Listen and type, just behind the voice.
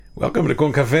Welcome to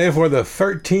Con Café for the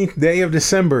 13th day of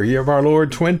December, year of our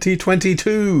Lord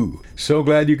 2022. So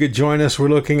glad you could join us. We're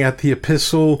looking at the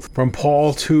epistle from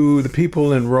Paul to the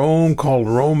people in Rome called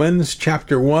Romans,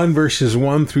 chapter 1, verses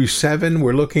 1 through 7.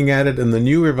 We're looking at it in the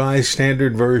New Revised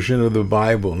Standard Version of the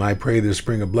Bible, and I pray this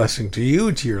bring a blessing to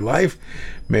you, to your life.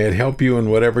 May it help you in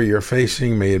whatever you're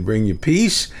facing. May it bring you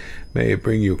peace. May it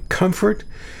bring you comfort.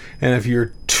 And if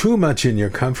you're too much in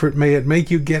your comfort, may it make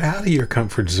you get out of your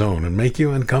comfort zone and make you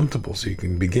uncomfortable so you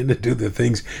can begin to do the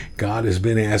things God has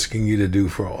been asking you to do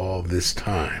for all this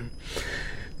time.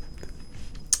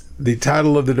 The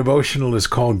title of the devotional is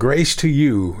called Grace to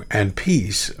You and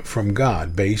Peace from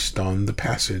God, based on the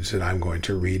passage that I'm going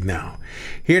to read now.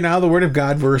 Hear now the word of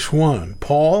God, verse 1.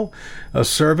 Paul, a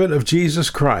servant of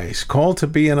Jesus Christ, called to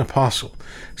be an apostle,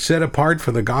 set apart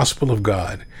for the gospel of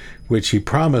God, which he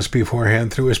promised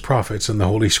beforehand through his prophets in the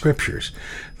Holy Scriptures,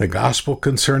 the gospel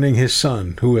concerning his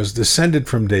Son, who was descended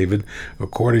from David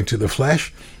according to the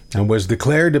flesh, and was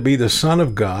declared to be the Son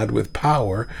of God with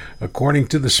power, according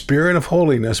to the Spirit of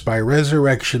holiness by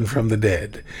resurrection from the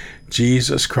dead,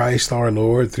 Jesus Christ our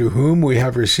Lord, through whom we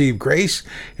have received grace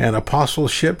and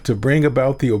apostleship to bring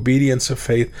about the obedience of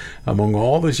faith among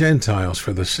all the Gentiles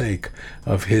for the sake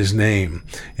of his name,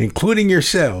 including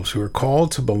yourselves who are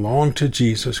called to belong to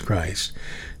Jesus Christ.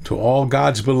 To all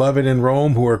God's beloved in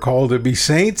Rome who are called to be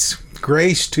saints,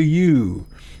 grace to you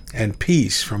and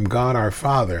peace from God our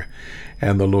Father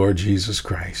and the Lord Jesus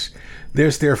Christ.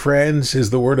 This, dear friends,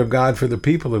 is the word of God for the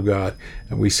people of God,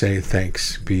 and we say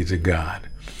thanks be to God.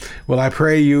 Well, I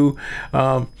pray you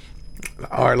are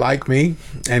like me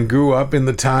and grew up in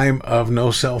the time of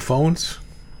no cell phones,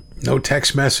 no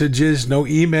text messages, no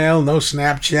email, no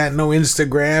Snapchat, no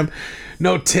Instagram,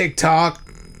 no TikTok,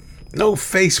 no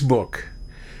Facebook.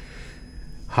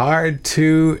 Hard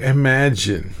to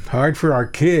imagine. Hard for our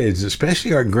kids,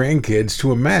 especially our grandkids,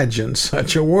 to imagine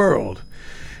such a world.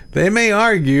 They may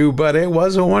argue, but it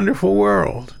was a wonderful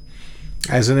world.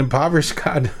 As an impoverished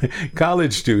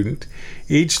college student,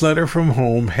 each letter from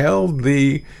home held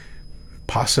the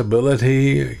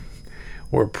possibility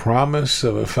or promise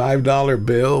of a $5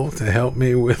 bill to help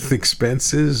me with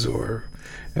expenses, or,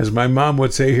 as my mom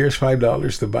would say, here's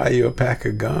 $5 to buy you a pack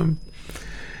of gum.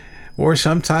 Or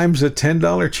sometimes a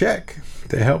 $10 check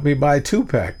to help me buy 2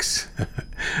 packs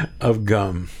of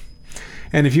gum.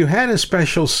 And if you had a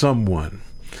special someone,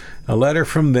 a letter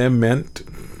from them meant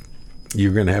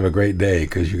you're going to have a great day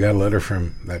because you got a letter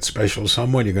from that special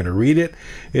someone. You're going to read it.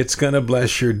 It's going to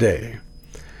bless your day.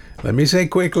 Let me say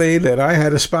quickly that I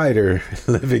had a spider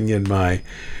living in my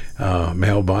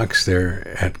mailbox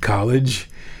there at college,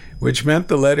 which meant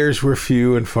the letters were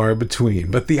few and far between.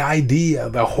 But the idea,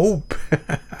 the hope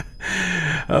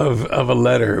of a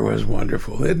letter was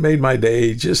wonderful. It made my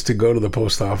day just to go to the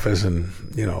post office and,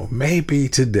 maybe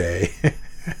today.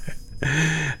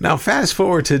 Now, fast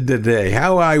forward to today.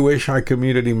 How I wish our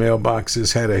community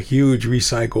mailboxes had a huge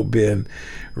recycle bin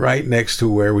right next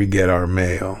to where we get our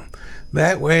mail.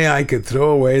 That way I could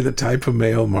throw away the type of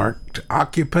mail marked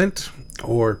occupant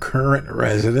or current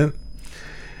resident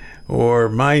or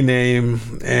my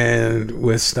name and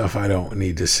with stuff I don't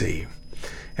need to see.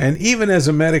 And even as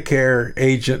a Medicare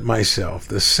agent myself,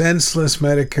 the senseless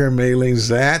Medicare mailings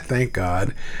that, thank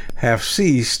God, have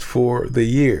ceased for the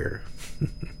year.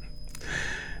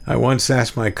 I once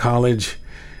asked my college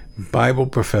Bible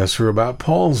professor about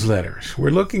Paul's letters.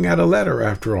 We're looking at a letter,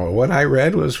 after all. What I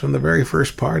read was from the very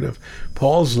first part of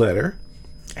Paul's letter,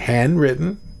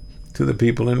 handwritten to the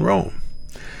people in Rome.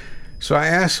 So I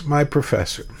asked my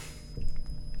professor,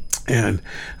 and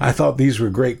I thought these were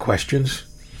great questions.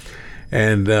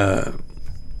 And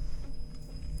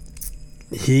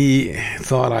he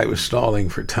thought I was stalling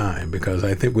for time because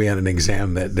I think we had an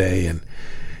exam that day, and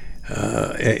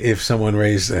if someone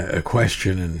raised a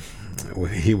question and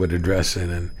he would address it,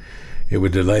 and it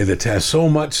would delay the test so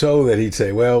much so that he'd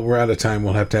say, well, we're out of time.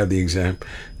 We'll have to have the exam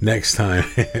next time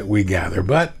we gather.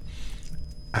 But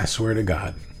I swear to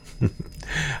God,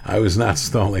 I was not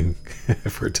stalling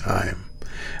for time.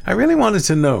 I really wanted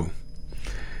to know.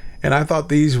 And I thought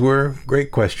these were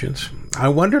great questions. I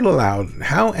wondered aloud,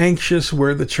 how anxious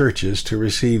were the churches to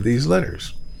receive these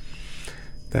letters?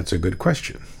 That's a good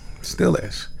question. Still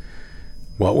is.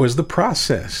 What was the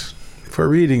process for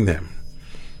reading them?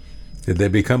 Did they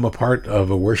become a part of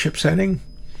a worship setting?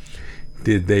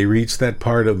 Did they reach that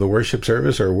part of the worship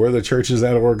service, or were the churches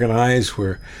that organized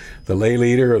where the lay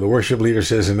leader or the worship leader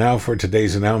says, and now for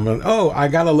today's announcement, oh, I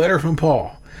got a letter from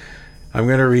Paul. I'm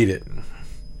going to read it.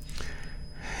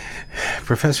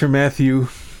 Professor Matthew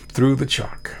threw the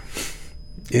chalk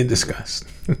in disgust.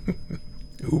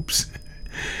 Oops.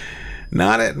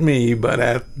 Not at me, but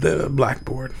at the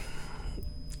blackboard.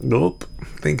 Nope,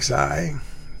 thinks I.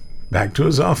 Back to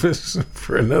his office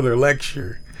for another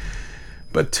lecture.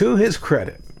 But to his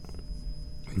credit,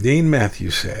 Dean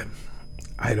Matthews said,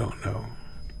 I don't know.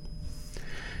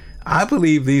 I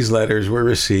believe these letters were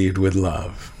received with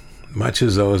love, much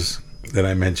as those that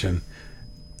I mentioned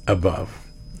above,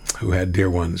 who had dear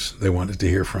ones they wanted to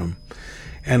hear from.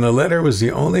 And the letter was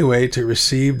the only way to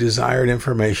receive desired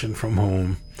information from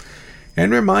home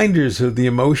and reminders of the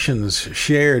emotions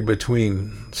shared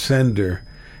between sender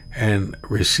and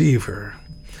receiver.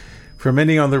 For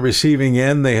many on the receiving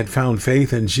end, they had found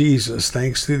faith in Jesus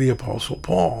thanks to the Apostle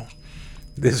Paul.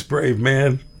 This brave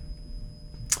man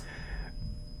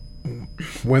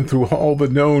went through all the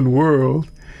known world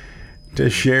to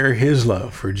share his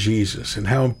love for Jesus and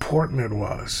how important it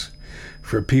was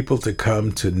for people to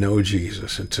come to know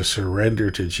Jesus and to surrender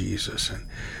to Jesus and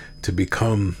to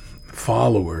become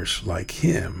followers like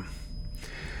him.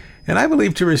 And I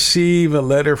believe to receive a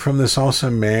letter from this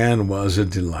awesome man was a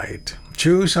delight.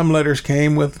 True, some letters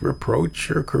came with reproach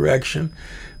or correction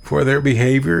for their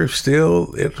behavior.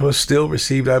 Still, it was still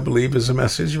received, I believe, as a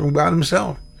message from God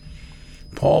himself.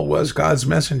 Paul was God's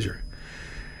messenger.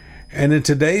 And in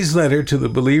today's letter to the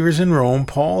believers in Rome,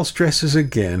 Paul stresses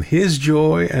again his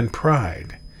joy and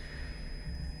pride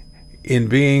in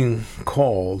being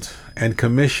called and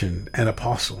commissioned an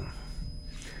apostle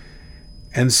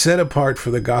and set apart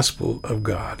for the gospel of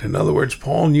God. In other words,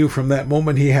 Paul knew from that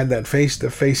moment he had that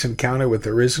face-to-face encounter with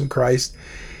the risen Christ,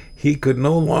 he could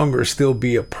no longer still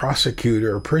be a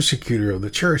prosecutor or persecutor of the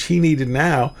church. He needed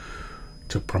now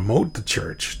to promote the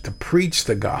church, to preach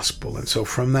the gospel. And so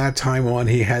from that time on,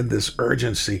 he had this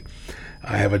urgency.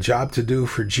 I have a job to do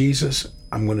for Jesus.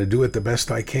 I'm going to do it the best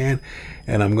I can,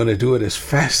 and I'm going to do it as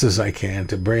fast as I can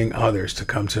to bring others to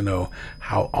come to know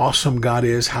how awesome God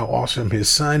is, how awesome his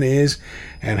Son is,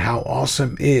 and how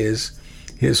awesome is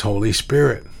his Holy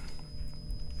Spirit.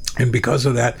 And because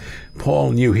of that,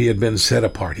 Paul knew he had been set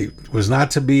apart. He was not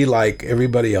to be like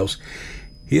everybody else.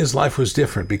 His life was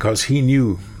different because he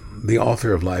knew the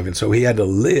author of life, and so he had to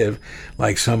live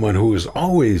like someone who was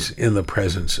always in the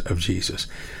presence of Jesus.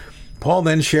 Paul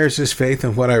then shares his faith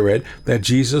in what I read, that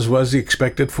Jesus was the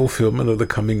expected fulfillment of the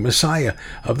coming Messiah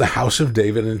of the house of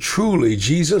David, and truly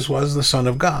Jesus was the Son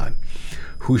of God,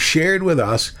 who shared with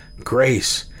us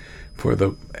grace for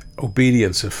the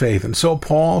obedience of faith. And so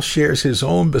Paul shares his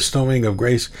own bestowing of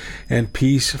grace and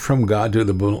peace from God to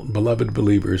the beloved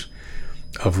believers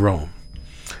of Rome.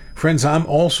 Friends, I'm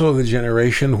also the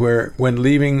generation where when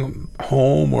leaving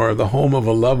home or the home of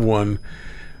a loved one,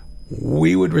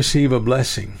 we would receive a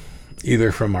blessing,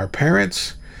 either from our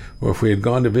parents, or if we had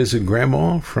gone to visit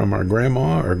grandma, from our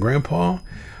grandma or grandpa,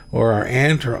 or our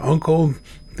aunt or uncle.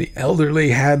 The elderly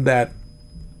had that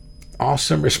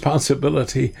awesome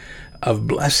responsibility of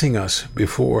blessing us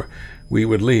before we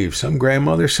would leave. Some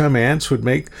grandmothers, some aunts would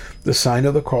make the sign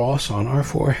of the cross on our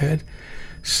forehead,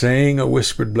 saying a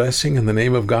whispered blessing in the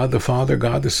name of God the Father,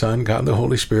 God the Son, God the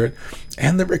Holy Spirit,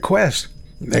 and the request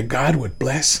that God would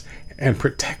bless and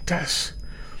protect us.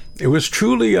 It was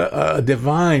truly a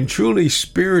divine, truly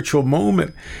spiritual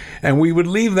moment. And we would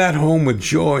leave that home with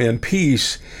joy and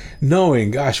peace,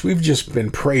 knowing, gosh, we've just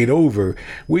been prayed over.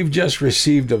 We've just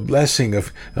received a blessing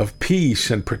of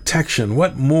peace and protection.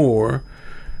 What more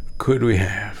could we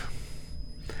have?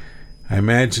 I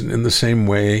imagine in the same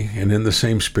way and in the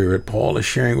same spirit, Paul is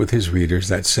sharing with his readers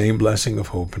that same blessing of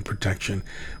hope and protection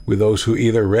with those who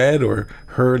either read or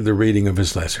heard the reading of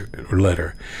his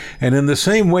letter. And in the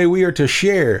same way, we are to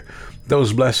share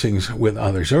those blessings with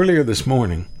others. Earlier this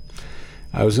morning,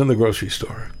 I was in the grocery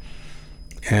store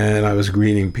and I was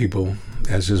greeting people,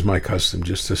 as is my custom,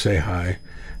 just to say hi,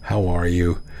 how are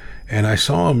you? And I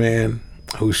saw a man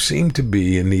who seemed to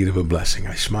be in need of a blessing.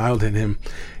 I smiled at him,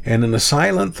 and in a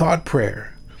silent thought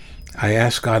prayer, I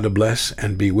asked God to bless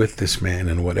and be with this man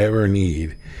in whatever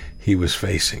need he was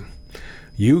facing.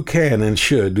 You can and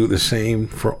should do the same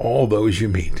for all those you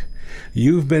meet.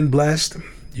 You've been blessed,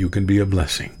 you can be a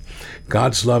blessing.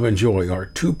 God's love and joy are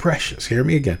too precious. Hear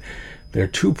me again. They're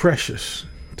too precious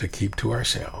to keep to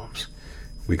ourselves.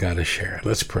 We got to share it.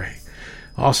 Let's pray.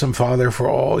 Awesome Father, for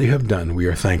all you have done, we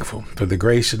are thankful. For the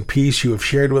grace and peace you have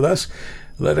shared with us,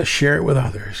 let us share it with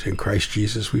others. In Christ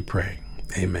Jesus we pray.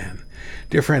 Amen.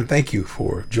 Dear friend, thank you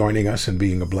for joining us and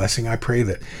being a blessing. I pray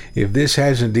that if this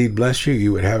has indeed blessed you,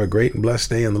 you would have a great and blessed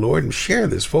day in the Lord, and share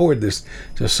this, forward this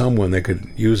to someone that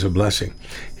could use a blessing.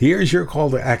 Here's your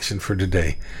call to action for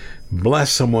today.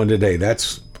 Bless someone today.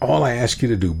 That's all I ask you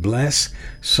to do. Bless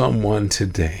someone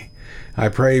today. I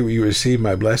pray you receive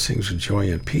my blessings with joy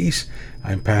and peace.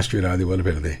 I'm Pastor Adi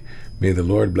Valverde. May the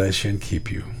Lord bless you and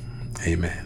keep you. Amen.